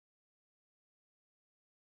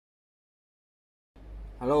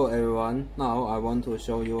Hello everyone, now I want to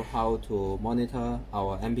show you how to monitor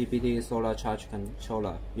our MPPT solar charge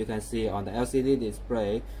controller. You can see on the LCD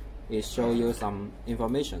display, it shows you some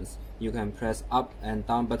informations. You can press up and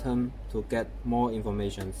down button to get more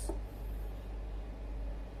informations.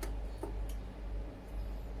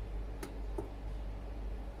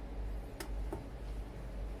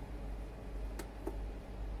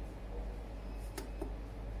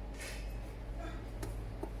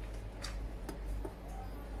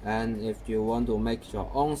 And if you want to make your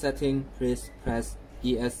own setting, please press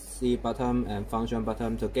ESC button and function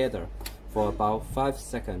button together for about 5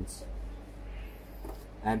 seconds.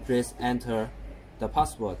 And please enter the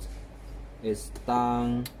password. It's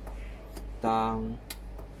down, down,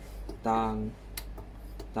 down,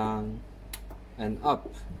 down, and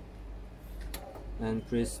up. And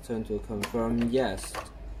please turn to confirm yes.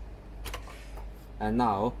 And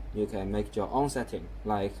now you can make your own setting,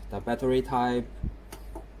 like the battery type,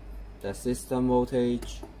 the system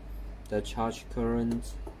voltage, the charge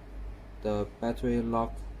current, the battery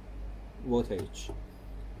lock voltage,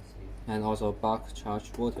 and also buck charge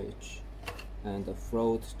voltage, and the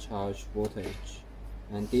float charge voltage,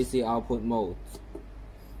 and DC output mode,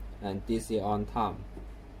 and DC on time,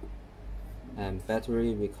 and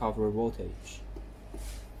battery recovery voltage.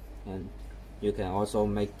 And you can also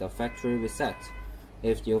make the factory reset.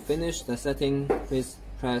 If you finish the setting, please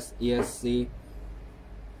press ESC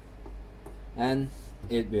and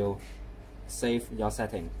it will save your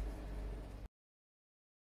setting.